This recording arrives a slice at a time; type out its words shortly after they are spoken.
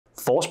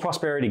False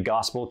prosperity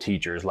gospel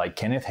teachers like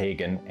Kenneth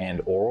Hagin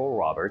and Oral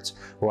Roberts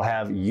will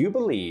have you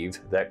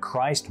believe that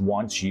Christ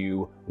wants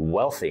you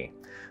wealthy.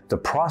 The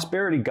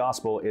prosperity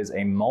gospel is a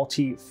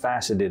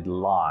multifaceted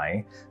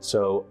lie,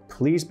 so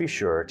please be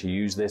sure to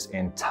use this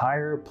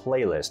entire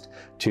playlist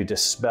to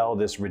dispel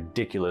this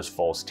ridiculous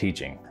false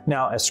teaching.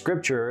 Now, a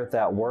scripture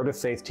that Word of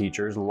Faith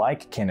teachers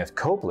like Kenneth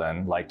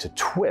Copeland like to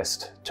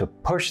twist to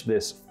push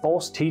this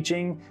false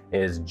teaching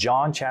is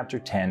John chapter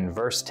 10,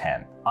 verse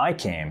 10. I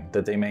came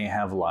that they may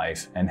have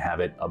life and have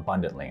it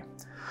abundantly.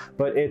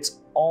 But it's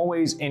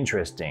always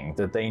interesting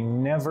that they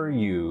never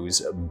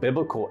use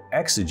biblical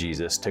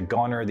exegesis to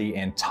garner the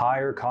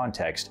entire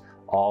context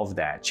of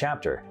that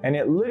chapter. And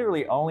it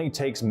literally only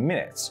takes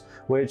minutes,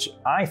 which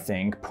I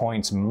think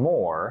points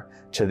more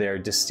to their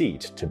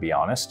deceit, to be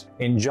honest.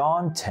 In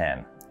John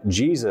 10,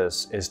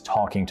 Jesus is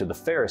talking to the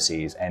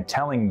Pharisees and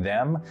telling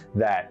them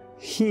that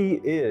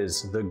He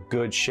is the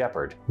Good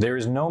Shepherd. There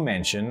is no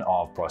mention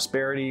of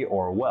prosperity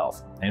or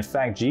wealth. In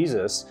fact,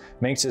 Jesus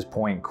makes his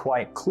point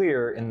quite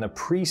clear in the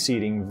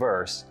preceding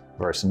verse,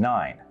 verse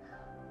 9.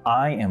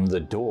 I am the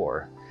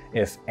door.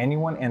 If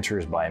anyone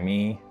enters by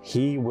me,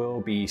 he will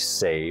be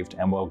saved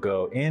and will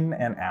go in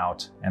and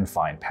out and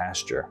find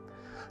pasture.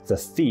 The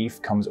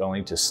thief comes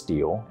only to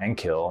steal and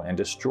kill and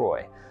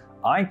destroy.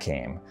 I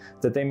came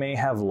that they may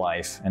have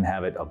life and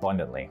have it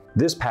abundantly.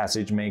 This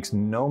passage makes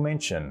no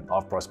mention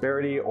of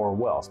prosperity or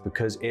wealth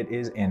because it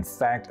is in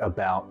fact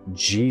about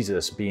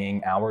Jesus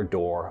being our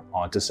door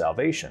onto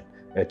salvation,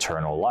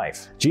 eternal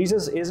life.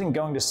 Jesus isn't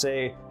going to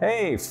say,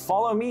 hey,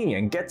 follow me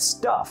and get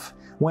stuff,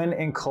 when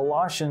in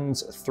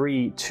Colossians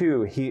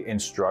 3:2 he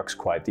instructs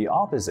quite the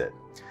opposite.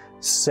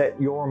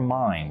 Set your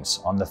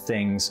minds on the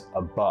things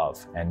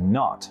above and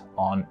not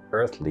on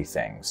earthly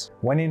things.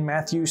 When in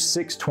Matthew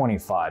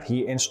 6:25,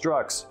 he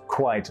instructs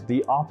quite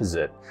the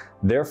opposite.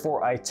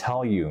 Therefore I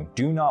tell you,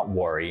 do not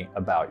worry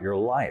about your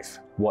life,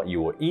 what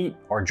you will eat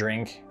or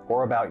drink,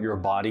 or about your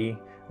body,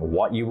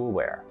 what you will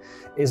wear.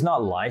 Is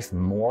not life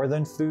more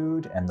than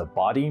food and the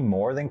body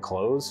more than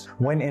clothes?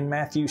 When in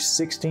Matthew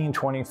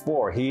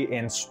 16:24, he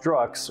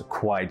instructs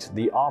quite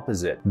the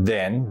opposite.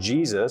 Then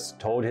Jesus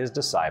told his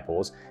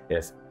disciples,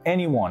 if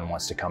anyone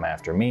wants to come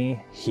after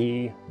me,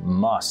 he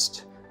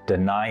must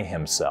deny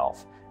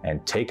himself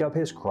and take up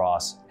his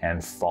cross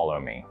and follow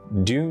me.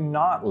 Do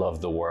not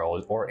love the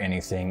world or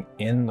anything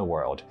in the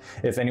world.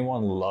 If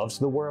anyone loves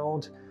the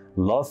world,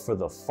 love for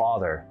the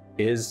Father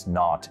is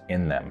not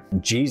in them.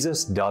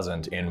 Jesus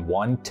doesn't in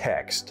one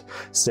text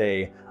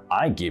say,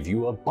 I give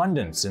you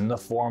abundance in the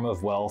form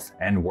of wealth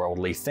and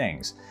worldly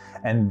things,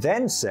 and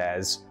then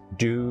says,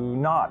 do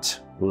not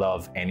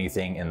love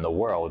anything in the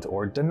world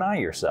or deny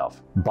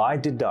yourself. By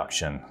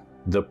deduction,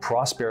 the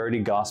prosperity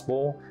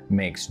gospel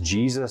makes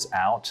Jesus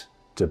out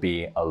to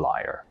be a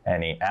liar,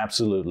 and he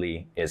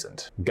absolutely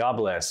isn't. God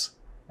bless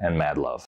and mad love.